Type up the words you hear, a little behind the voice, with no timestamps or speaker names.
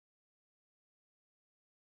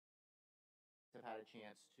have had a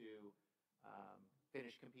chance to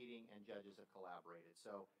finish competing and judges have collaborated.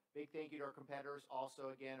 So big thank you to our competitors. Also,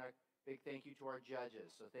 again, a big thank you to our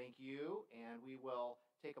judges. So thank you, and we will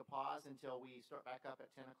take a pause until we start back up at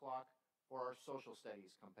 10 o'clock for our social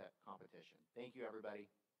studies competition. Thank you, everybody.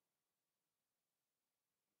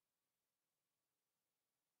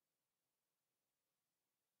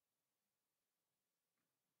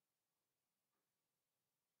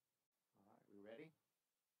 All right, we ready?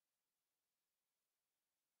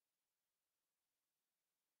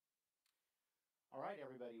 All right,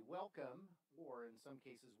 everybody, welcome, or in some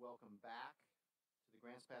cases, welcome back to the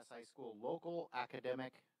Grants Pass High School Local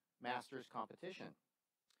Academic Masters Competition.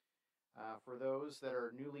 For those that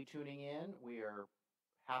are newly tuning in, we are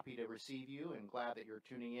happy to receive you and glad that you're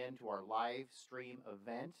tuning in to our live stream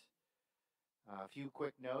event. A few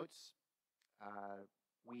quick notes.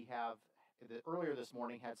 We have, earlier this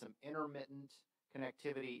morning, had some intermittent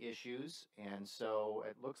connectivity issues, and so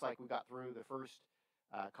it looks like we got through the first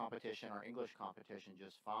competition, our English competition,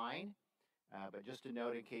 just fine. But just to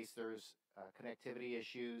note, in case there's connectivity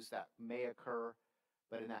issues that may occur,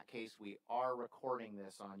 but in that case, we are recording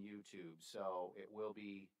this on YouTube, so it will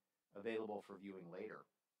be available for viewing later.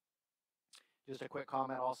 Just a quick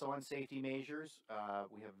comment also on safety measures.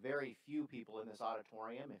 We have very few people in this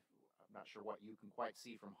auditorium. I'm not sure what you can quite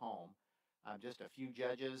see from home. Just a few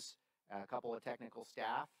judges, a couple of technical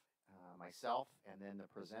staff, myself, and then the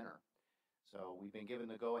presenter. So we've been given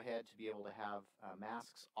the go-ahead to be able to have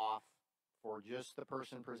masks off for just the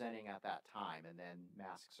person presenting at that time, and then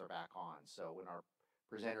masks are back on. So when our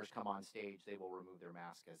presenters come on stage, they will remove their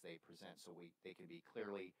mask as they present so they can be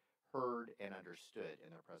clearly heard and understood in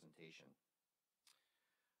their presentation.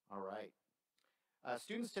 All right.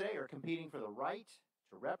 Students today are competing for the right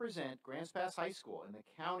to represent Grants Pass High School in the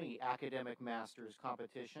County Academic Masters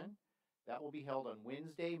Competition. That will be held on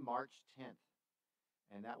Wednesday, March 10th,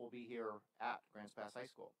 and that will be here at Grants Pass High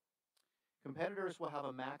School. Competitors will have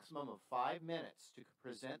a maximum of 5 minutes to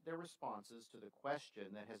present their responses to the question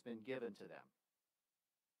that has been given to them.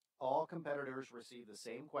 All competitors receive the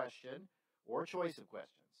same question or choice of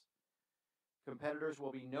questions. Competitors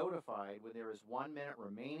will be notified when there is 1 minute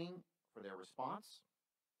remaining for their response.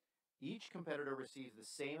 Each competitor receives the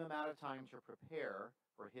same amount of time to prepare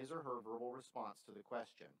for his or her verbal response to the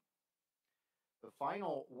question. The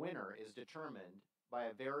final winner is determined by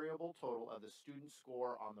a variable total of the student's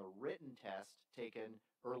score on the written test taken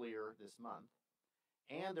earlier this month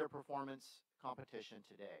and their performance competition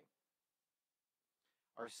today.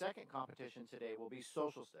 Our second competition today will be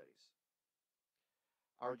social studies.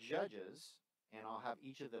 Our judges, and I'll have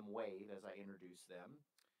each of them wave as I introduce them,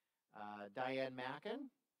 Diane Mackin,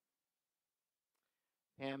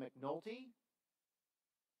 Pam McNulty,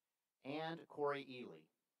 and Corey Ely.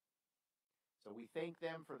 So we thank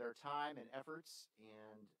them for their time and efforts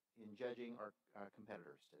in judging our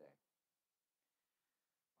competitors today.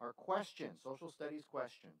 Our question, social studies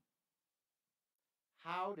question: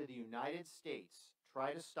 how did the United States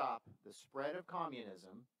try to stop the spread of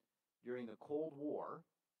communism during the Cold War,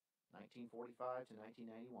 1945 to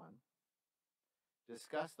 1991?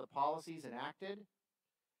 Discuss the policies enacted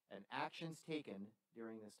and actions taken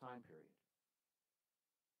during this time period.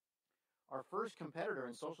 Our first competitor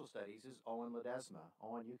in social studies is Owen Ledesma.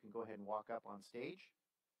 Owen, you can go ahead and walk up on stage.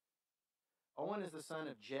 Owen is the son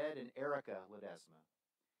of Jed and Erica Ledesma.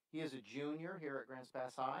 He is a junior here at Grants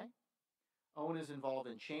Pass High. Owen is involved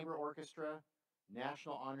in chamber orchestra,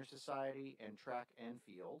 National Honor Society, and track and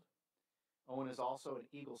field. Owen is also an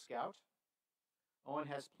Eagle Scout. Owen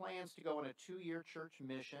has plans to go on a 2-year church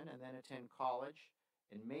mission and then attend college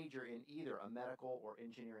and major in either a medical or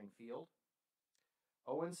engineering field.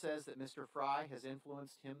 Owen says that Mr. Fry has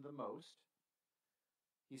influenced him the most.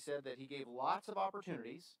 He said that he gave lots of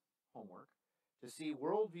opportunities, homework, to see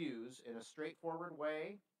worldviews in a straightforward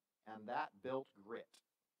way, and that built grit.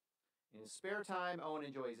 In his spare time, Owen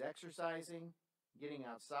enjoys exercising, getting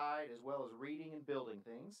outside, as well as reading and building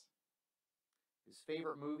things. His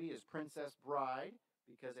favorite movie is Princess Bride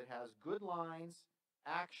because it has good lines,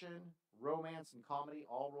 action, romance, and comedy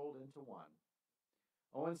all rolled into one.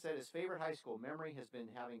 Owen said his favorite high school memory has been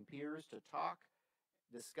having peers to talk,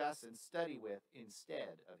 discuss, and study with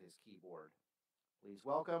instead of his keyboard. Please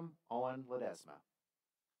welcome Owen Ledesma.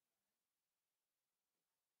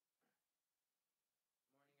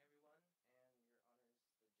 Good morning, everyone, and your honors, the judges.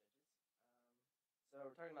 So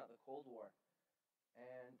we're talking about the Cold War,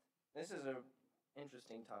 and this is an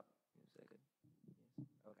interesting topic. Is that good?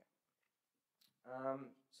 Yes. Okay.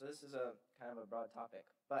 So this is a kind of a broad topic,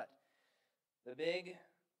 but the big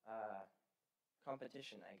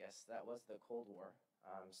competition, I guess, that was the Cold War.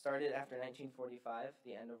 Started after 1945,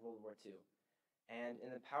 the end of World War II. And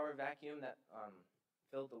in the power vacuum that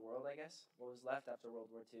filled the world, I guess, what was left after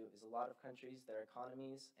World War II is a lot of countries, their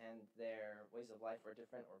economies and their ways of life were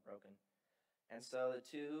different or broken. And so the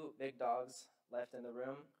two big dogs left in the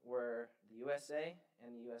room were the USA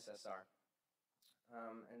and the USSR.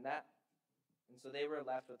 And so they were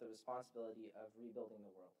left with the responsibility of rebuilding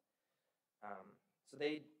the world. So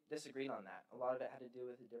they disagreed on that. A lot of it had to do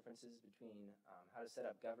with the differences between how to set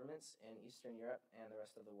up governments in Eastern Europe and the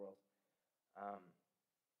rest of the world.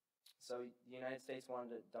 So the United States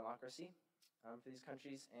wanted democracy for these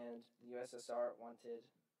countries, and the USSR wanted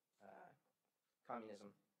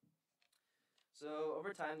communism. So over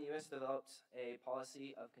time, the U.S. developed a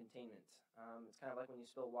policy of containment. It's kind of like when you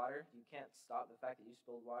spill water. You can't stop the fact that you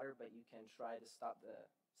spilled water, but you can try to stop the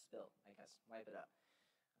spill, I guess, wipe it up.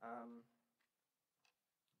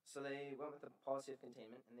 So they went with the policy of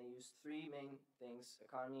containment, and they used three main things: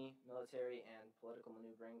 economy, military, and political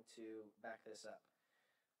maneuvering to back this up.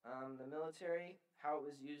 The military, how it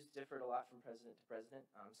was used differed a lot from president to president.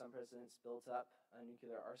 Some presidents built up a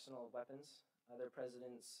nuclear arsenal of weapons. Other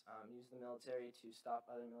presidents used the military to stop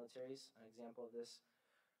other militaries. An example of this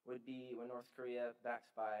would be when North Korea,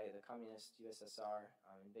 backed by the communist USSR,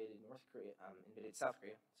 invaded South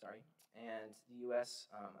Korea, and the U.S.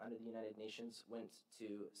 Under the United Nations went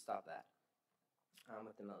to stop that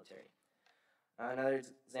with the military. Another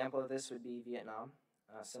example of this would be Vietnam.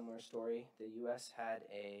 Similar story. The U.S.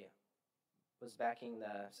 was backing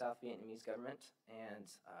the South Vietnamese government, and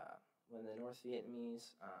when the North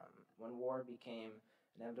Vietnamese, when war became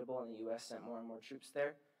inevitable and the U.S. sent more and more troops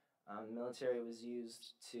there, the military was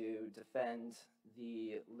used to defend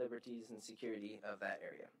the liberties and security of that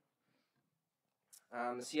area.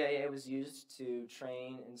 The CIA was used to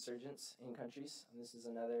train insurgents in countries, and this is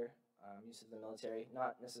another use of the military.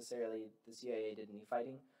 Not necessarily the CIA did any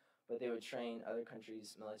fighting, but they would train other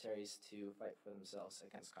countries' militaries to fight for themselves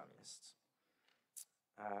against communists.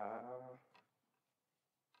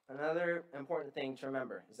 Another important thing to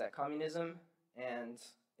remember is that communism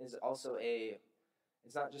is also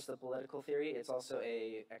it's not just a political theory, it's also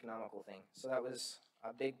a economical thing. So that was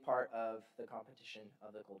a big part of the competition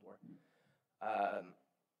of the Cold War.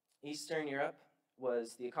 Eastern Europe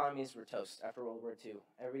the economies were toast after World War II.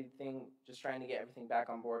 Everything, just trying to get everything back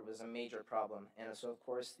on board was a major problem. And so, of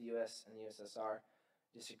course, the US and the USSR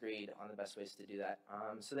disagreed on the best ways to do that.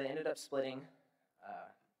 So they ended up splitting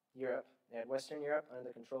Europe. They had Western Europe under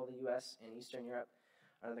the control of the US and Eastern Europe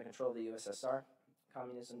under the control of the USSR,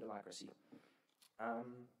 communism, democracy.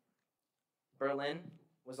 Berlin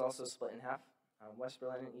was also split in half, West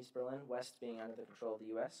Berlin and East Berlin, West being under the control of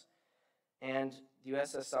the US. And the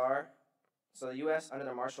USSR, so the US, under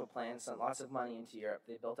the Marshall Plan, sent lots of money into Europe.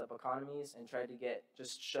 They built up economies and tried to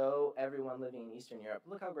just show everyone living in Eastern Europe,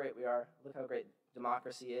 look how great we are, look how great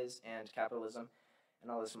democracy is and capitalism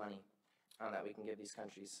and all this money that we can give these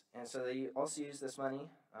countries. And so they also used this money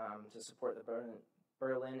to support the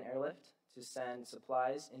Berlin airlift to send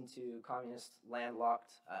supplies into communist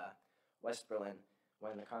landlocked West Berlin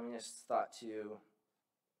when the communists thought to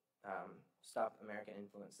stop American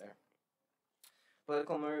influence there.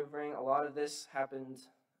 Political maneuvering, a lot of this happened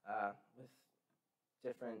with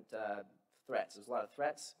different threats. There's a lot of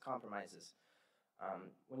threats, compromises.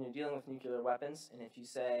 When you're dealing with nuclear weapons, and if you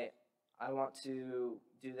say, I want to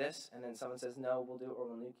do this, and then someone says, no, we'll do it or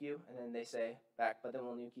we'll nuke you, and then they say back, but then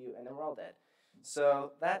we'll nuke you, and then we're all dead.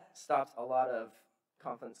 So that stopped a lot of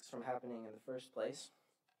conflicts from happening in the first place.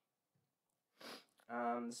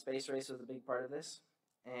 The space race was a big part of this,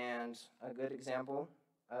 and a good example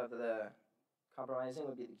of the compromising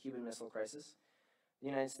would be the Cuban Missile Crisis. The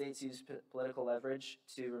United States used political leverage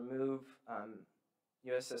to remove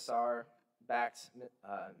USSR-backed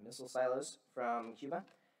missile silos from Cuba,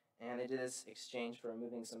 and they did this exchange for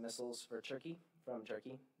removing some missiles from Turkey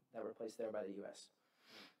that were placed there by the U.S.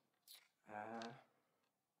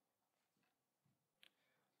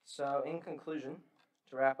 So in conclusion,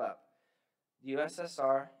 to wrap up, the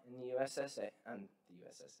USSR and the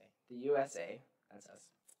USA, that's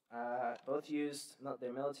us, both used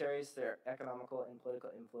their militaries, their economical and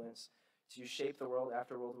political influence to shape the world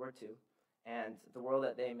after World War II, and the world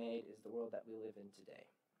that they made is the world that we live in today.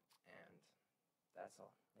 And that's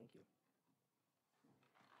all. Thank you.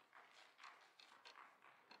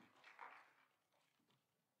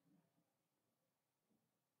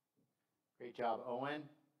 Great job, Owen.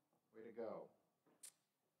 Way to go.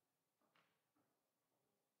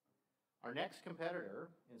 Our next competitor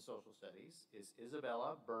in social studies is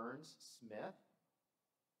Isabella Burns Smith.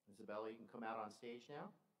 Isabella, you can come out on stage now.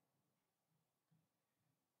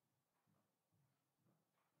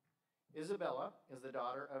 Isabella is the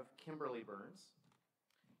daughter of Kimberly Burns.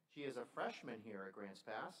 She is a freshman here at Grants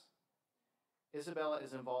Pass. Isabella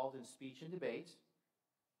is involved in speech and debate.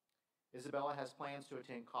 Isabella has plans to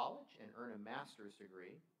attend college and earn a master's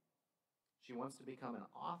degree. She wants to become an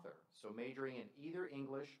author, so majoring in either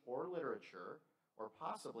English or literature, or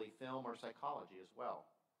possibly film or psychology as well.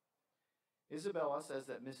 Isabella says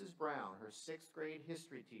that Mrs. Brown, her 6th grade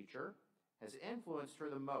history teacher, has influenced her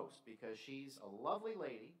the most because she's a lovely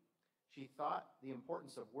lady. She thought the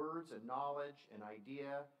importance of words and knowledge and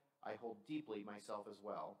idea I hold deeply myself as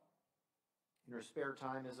well. In her spare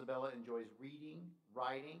time, Isabella enjoys reading,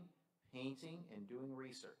 writing, painting, and doing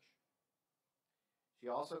research. She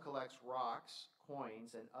also collects rocks,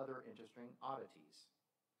 coins, and other interesting oddities.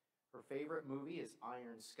 Her favorite movie is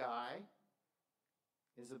Iron Sky.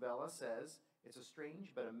 Isabella says it's a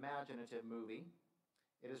strange but imaginative movie.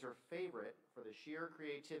 It is her favorite for the sheer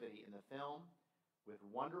creativity in the film, with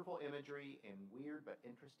wonderful imagery and weird but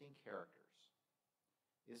interesting characters.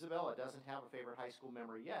 Isabella doesn't have a favorite high school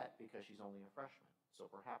memory yet because she's only a freshman. So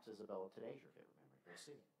perhaps Isabella today is your favorite memory. We'll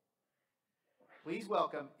see. Please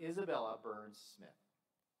welcome Isabella Burns Smith.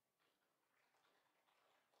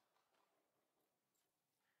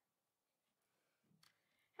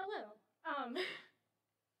 Hello.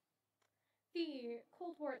 The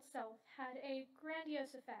Cold War itself had a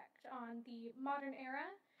grandiose effect on the modern era,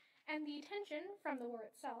 and the tension from the war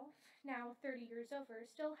itself, now 30 years over,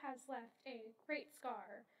 still has left a great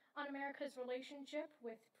scar on America's relationship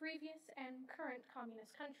with previous and current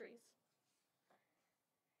communist countries.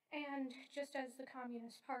 And just as the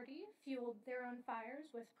Communist Party fueled their own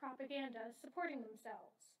fires with propaganda supporting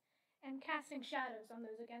themselves and casting shadows on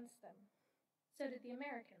those against them, so did the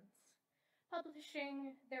Americans,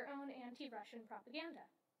 publishing their own anti-Russian propaganda.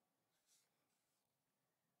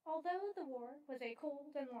 Although the war was a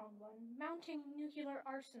cold and long one, mounting nuclear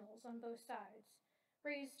arsenals on both sides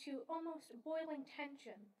raised to almost boiling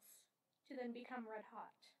tensions to then become red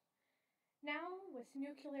hot. Now, with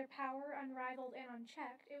nuclear power unrivaled and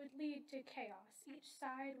unchecked, it would lead to chaos, each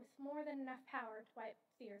side with more than enough power to wipe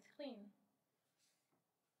the earth clean.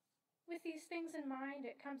 With these things in mind,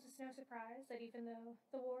 it comes as no surprise that even though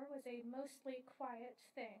the war was a mostly quiet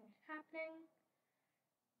thing, happening,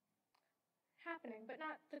 but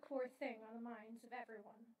not the core thing on the minds of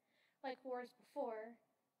everyone, like wars before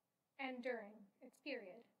and during its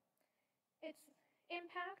period. Its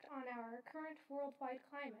impact on our current worldwide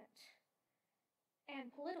climate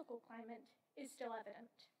and political climate is still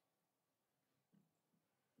evident.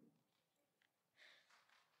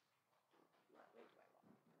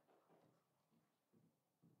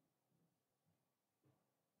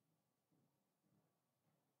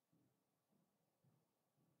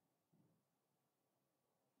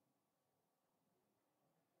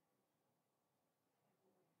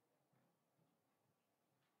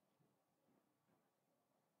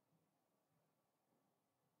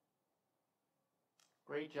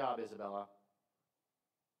 Great job, Isabella.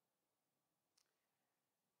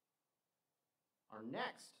 Our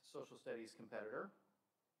next social studies competitor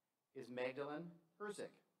is Magdalene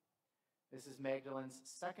Herzig. This is Magdalene's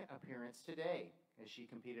 2nd appearance today, as she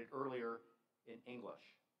competed earlier in English.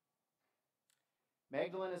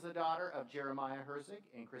 Magdalene is the daughter of Jeremiah Herzig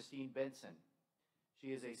and Christine Benson. She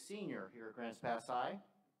is a senior here at Grants Pass High.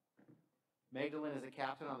 Magdalene is a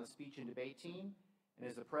captain on the speech and debate team and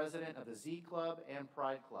is the president of the Z Club and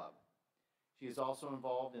Pride Club. She is also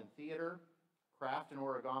involved in theater, craft and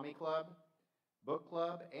origami club, book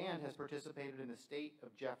club, and has participated in the state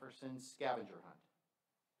of Jefferson scavenger hunt.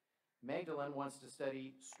 Magdalene wants to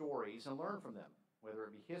study stories and learn from them, whether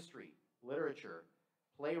it be history, literature,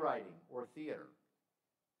 playwriting, or theater.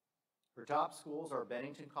 Her top schools are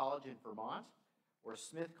Bennington College in Vermont or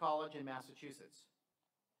Smith College in Massachusetts.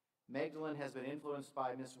 Magdalene has been influenced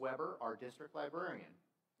by Miss Weber, our district librarian.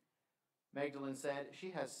 Magdalene said,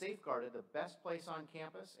 she has safeguarded the best place on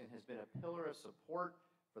campus and has been a pillar of support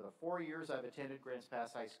for the 4 years I've attended Grants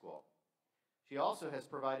Pass High School. She also has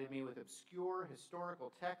provided me with obscure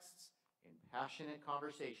historical texts and passionate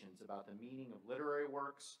conversations about the meaning of literary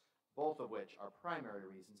works, both of which are primary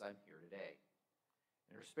reasons I'm here today.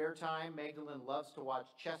 In her spare time, Magdalene loves to watch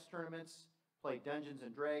chess tournaments, play Dungeons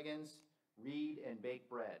and Dragons, read, and bake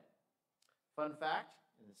bread. Fun fact,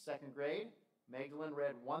 in the 2nd grade, Magdalene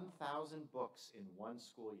read 1,000 books in one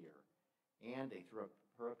school year, and they threw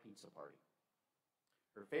her a pizza party.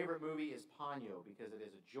 Her favorite movie is Ponyo because it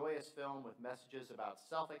is a joyous film with messages about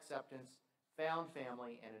self-acceptance, found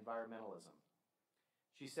family, and environmentalism.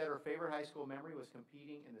 She said her favorite high school memory was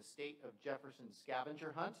competing in the state of Jefferson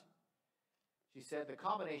scavenger hunt. She said the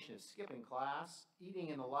combination of skipping class, eating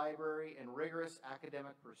in the library, and rigorous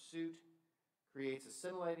academic pursuit creates a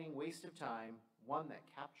scintillating waste of time one that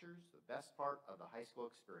captures the best part of the high school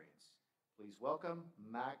experience. Please welcome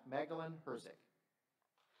Magdalene Herzik.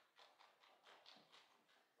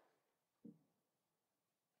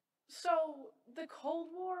 So, the Cold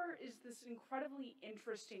War is this incredibly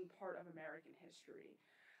interesting part of American history,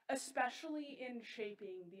 especially in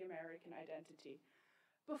shaping the American identity.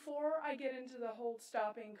 Before I get into the whole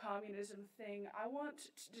stopping communism thing, I want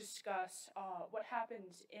to discuss what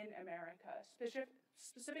happens in America,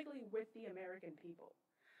 specifically with the American people.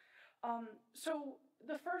 So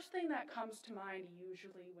the first thing that comes to mind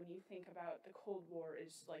usually when you think about the Cold War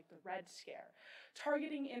is like the Red Scare,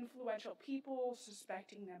 targeting influential people,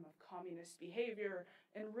 suspecting them of communist behavior,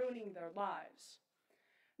 and ruining their lives.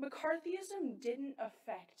 McCarthyism didn't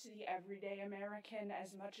affect the everyday American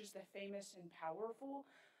as much as the famous and powerful,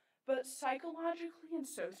 but psychologically and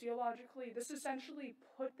sociologically, this essentially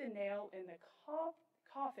put the nail in the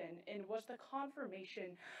coffin and was the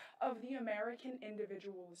confirmation of the American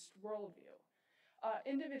individualist worldview.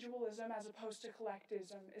 Individualism, as opposed to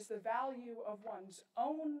collectivism, is the value of one's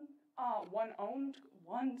own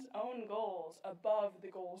goals above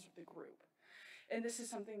the goals of the group. And this is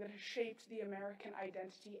something that has shaped the American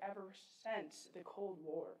identity ever since the Cold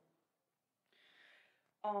War.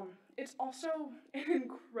 It's also an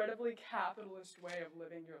incredibly capitalist way of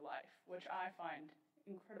living your life, which I find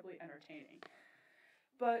incredibly entertaining.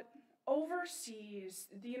 But overseas,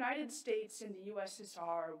 the United States and the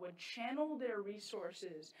USSR would channel their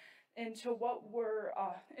resources into what were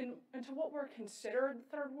considered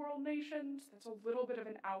third world nations. That's a little bit of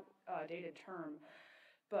an outdated term,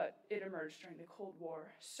 but it emerged during the Cold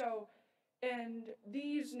War. So, and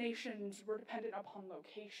these nations were dependent upon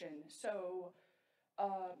location. So,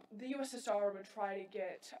 the USSR would try to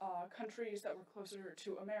get countries that were closer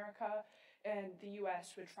to America, and the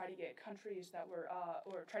US would try to get countries that were,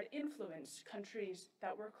 or try to influence countries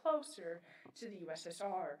that were closer to the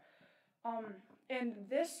USSR. And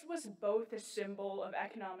this was both a symbol of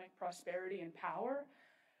economic prosperity and power,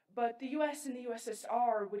 but the US and the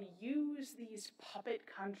USSR would use these puppet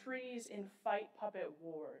countries and fight puppet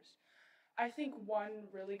wars. I think one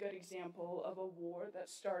really good example of a war that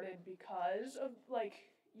started because of like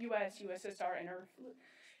US-USSR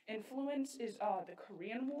influence is the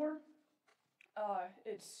Korean War.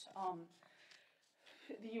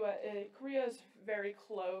 Korea is very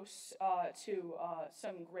close to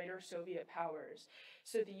some greater Soviet powers.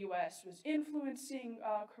 So the US was influencing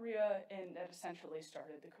Korea, and that essentially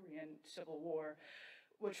started the Korean Civil War,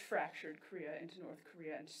 which fractured Korea into North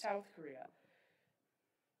Korea and South Korea.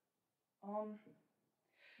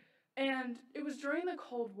 And it was during the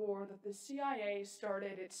Cold War that the CIA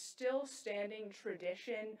started its still standing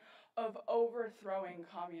tradition of overthrowing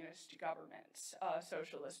communist governments,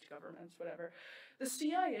 socialist governments, whatever. The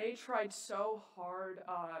CIA tried so hard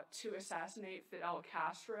to assassinate Fidel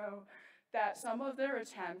Castro that some of their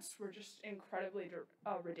attempts were just incredibly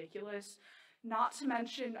ridiculous. Not to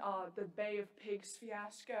mention the Bay of Pigs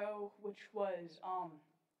fiasco, which was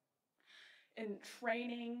in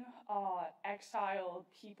training exiled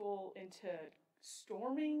people into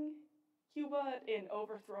storming Cuba and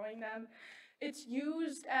overthrowing them. It's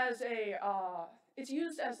used as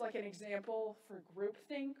like an example for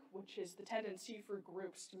groupthink, which is the tendency for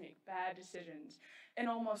groups to make bad decisions in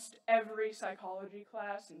almost every psychology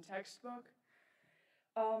class and textbook.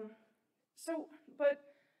 But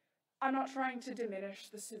I'm not trying to diminish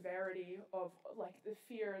the severity of like the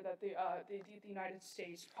fear that the United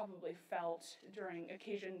States probably felt during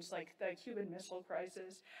occasions like the Cuban Missile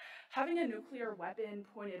Crisis. Having a nuclear weapon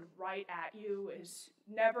pointed right at you is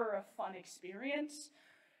never a fun experience,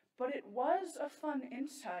 but it was a fun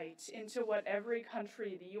insight into what every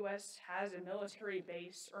country the US has a military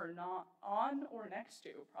base or not on or next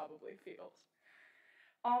to probably feels.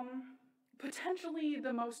 Potentially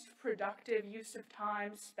the most productive use of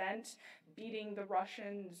time spent beating the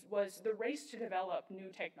Russians was the race to develop new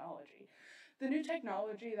technology. The new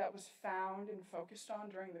technology that was found and focused on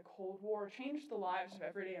during the Cold War changed the lives of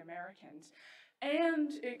everyday Americans,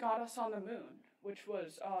 and it got us on the moon, which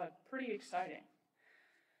was pretty exciting.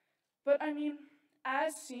 But I mean,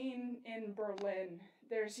 as seen in Berlin,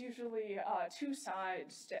 there's usually two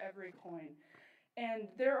sides to every coin. And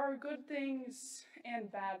there are good things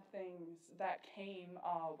and bad things that came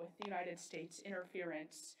with the United States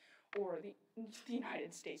interference or the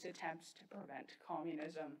United States attempts to prevent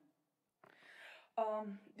communism.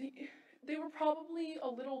 They were probably a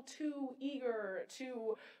little too eager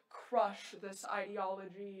to crush this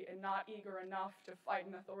ideology and not eager enough to fight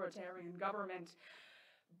an authoritarian government.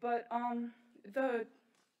 But the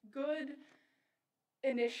good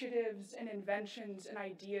initiatives and inventions and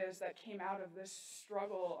ideas that came out of this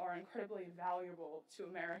struggle are incredibly valuable to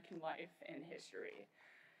American life and history.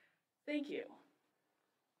 Thank you.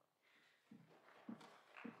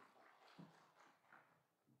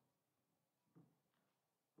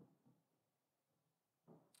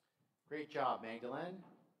 Great job, Magdalene.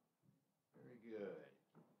 Very good.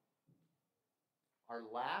 Our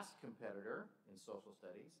last competitor in social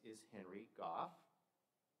studies is Henry Goff.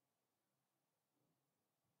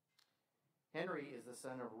 Henry is the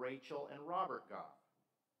son of Rachel and Robert Goff.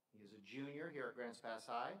 He is a junior here at Grants Pass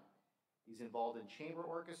High. He's involved in chamber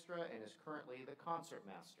orchestra and is currently the concert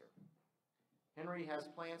master. Henry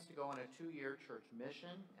has plans to go on a 2-year church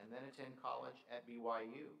mission and then attend college at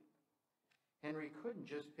BYU. Henry couldn't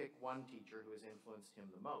just pick one teacher who has influenced him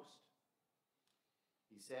the most.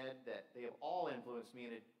 He said that they have all influenced me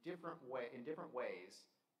in different ways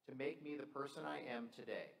to make me the person I am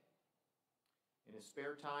today. In his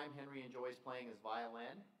spare time, Henry enjoys playing his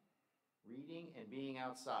violin, reading, and being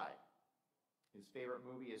outside. His favorite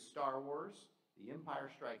movie is Star Wars, The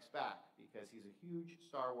Empire Strikes Back, because he's a huge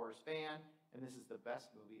Star Wars fan, and this is the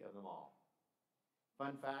best movie of them all.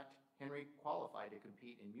 Fun fact, Henry qualified to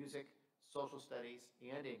compete in music, social studies,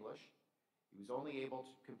 and English. He was only able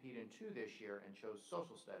to compete in 2 this year and chose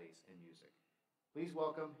social studies and music. Please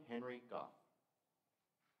welcome Henry Goff.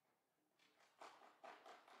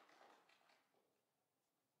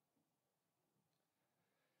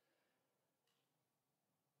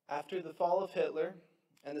 After the fall of Hitler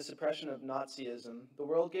and the suppression of Nazism, the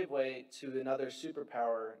world gave way to another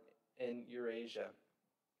superpower in Eurasia.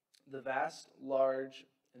 The vast, large,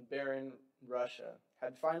 and barren Russia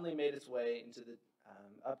had finally made its way into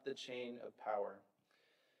up the chain of power.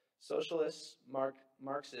 Socialists,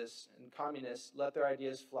 Marxists, and communists let their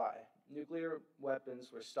ideas fly. Nuclear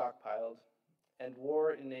weapons were stockpiled, and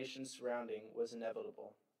war in nations surrounding was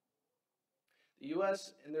inevitable. The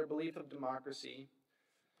U.S., in their belief of democracy,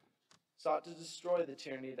 sought to destroy the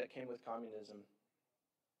tyranny that came with communism.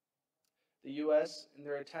 The U.S., in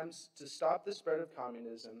their attempts to stop the spread of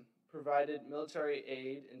communism, provided military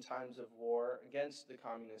aid in times of war against the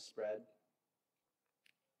communist spread,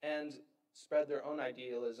 and spread their own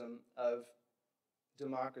idealism of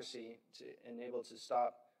democracy to enable to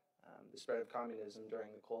stop the spread of communism during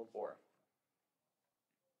the Cold War.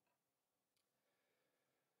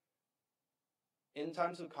 In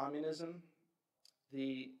times of communism,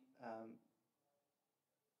 the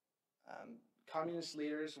communist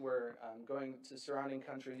leaders were going to surrounding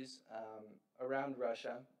countries around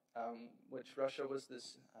Russia, which Russia was the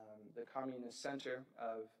communist center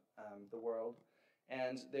of the world,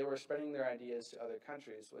 and they were spreading their ideas to other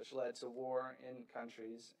countries, which led to war in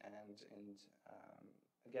countries and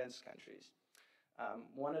against countries.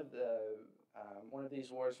 One of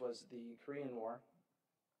these wars was the Korean War,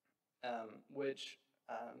 which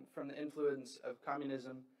from the influence of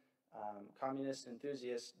communism, communist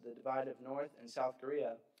enthusiasts, the divide of North and South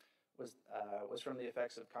Korea was from the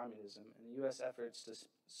effects of communism and the U.S. efforts to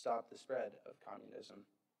stop the spread of communism.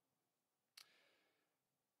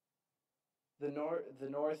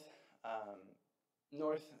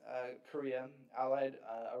 North Korea allied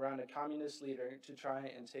around a communist leader to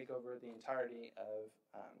try and take over the entirety of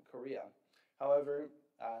Korea. However,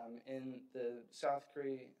 in South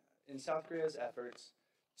Korea's efforts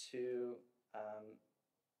to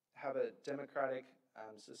have a democratic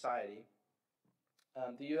society,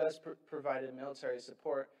 the U.S. provided military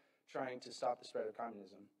support trying to stop the spread of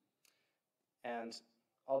communism. And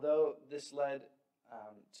although this led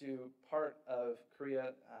to part of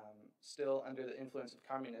Korea still under the influence of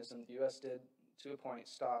communism, the U.S. did, to a point,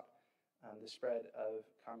 stop the spread of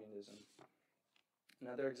communism.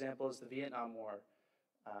 Another example is the Vietnam War.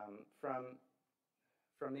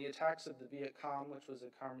 From the attacks of the Viet Cong, which was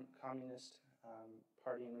a communist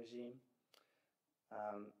party and regime,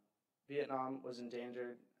 Vietnam was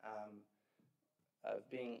endangered of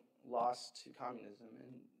being lost to communism,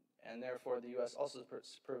 and therefore the U.S. also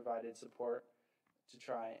provided support to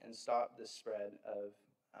try and stop the spread of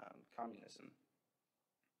communism.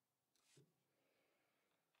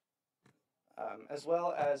 As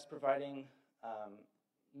well as providing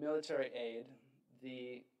military aid,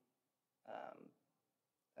 the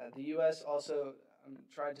U.S. also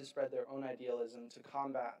tried to spread their own idealism to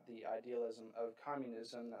combat the idealism of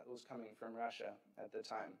communism that was coming from Russia at the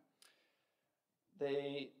time.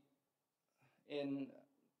 In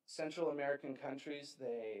Central American countries,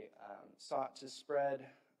 they sought to spread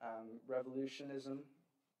revolutionism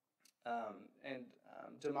and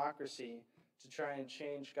democracy to try and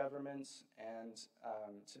change governments and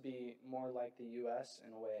to be more like the U.S.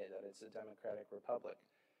 in a way that it's a democratic republic.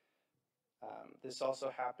 This also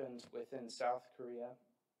happened within South Korea,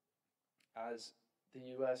 as the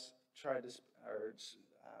U.S. tried to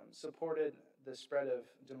supported the spread of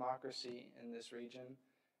democracy in this region,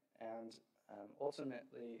 and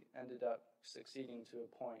ultimately ended up succeeding to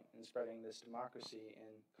a point in spreading this democracy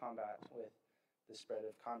in combat with the spread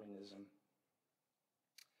of communism.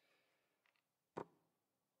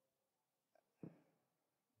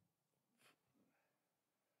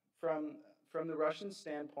 From the Russian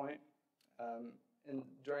standpoint,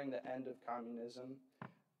 during the end of communism,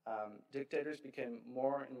 dictators became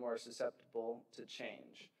more and more susceptible to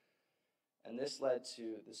change. And this led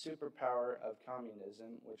to the superpower of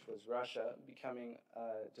communism, which was Russia, becoming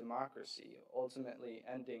a democracy, ultimately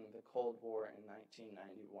ending the Cold War in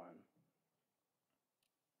 1991.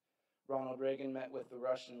 Ronald Reagan met with the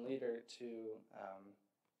Russian leader to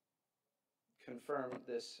confirm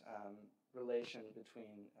this relation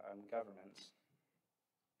between governments.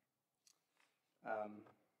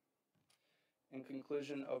 In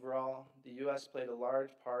conclusion, overall, the U.S. played a large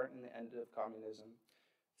part in the end of communism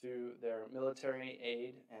through their military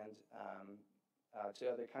aid and to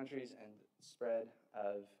other countries, and spread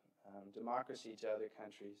of democracy to other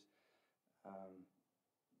countries.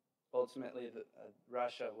 Ultimately,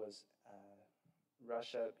 Russia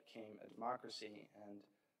became a democracy and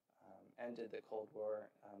ended the Cold War,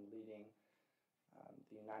 leading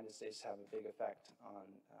the United States to have a big effect on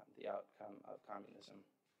the outcome of communism.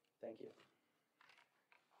 Thank you.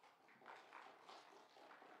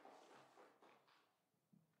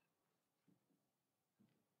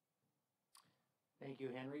 Thank you,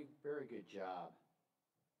 Henry. Very good job.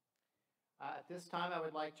 At this time, I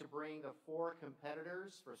would like to bring the 4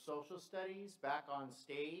 competitors for social studies back on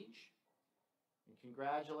stage and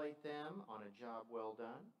congratulate them on a job well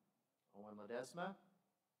done. Owen Ledesma,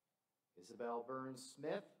 Isabel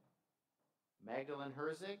Burns-Smith, Magdalene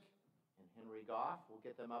Herzig, and Henry Goff. We'll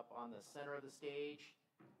get them up on the center of the stage,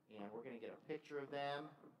 and we're going to get a picture of them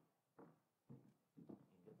and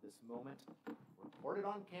get this moment recorded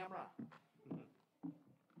on camera.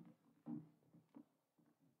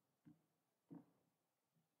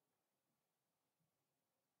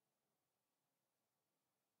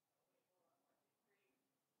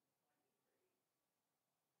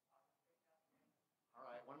 All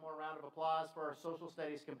right, one more round of applause for our social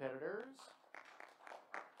studies competitors.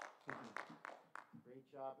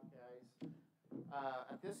 Great job, guys.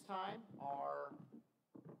 At this time, our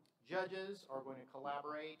judges are going to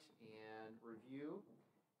collaborate and review.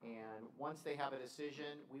 And once they have a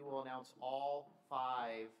decision, we will announce all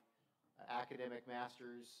 5 academic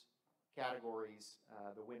masters categories,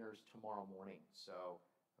 the winners, tomorrow morning. So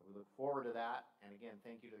we look forward to that. And again,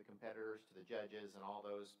 thank you to the competitors, to the judges, and all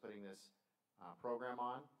those putting this program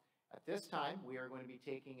on. At this time, we are going to be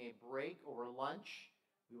taking a break over lunch.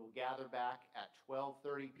 We will gather back at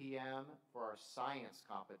 12:30 p.m. for our science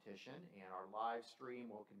competition, and our live stream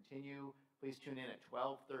will continue. Please tune in at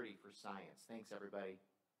 12:30 for science. Thanks, everybody.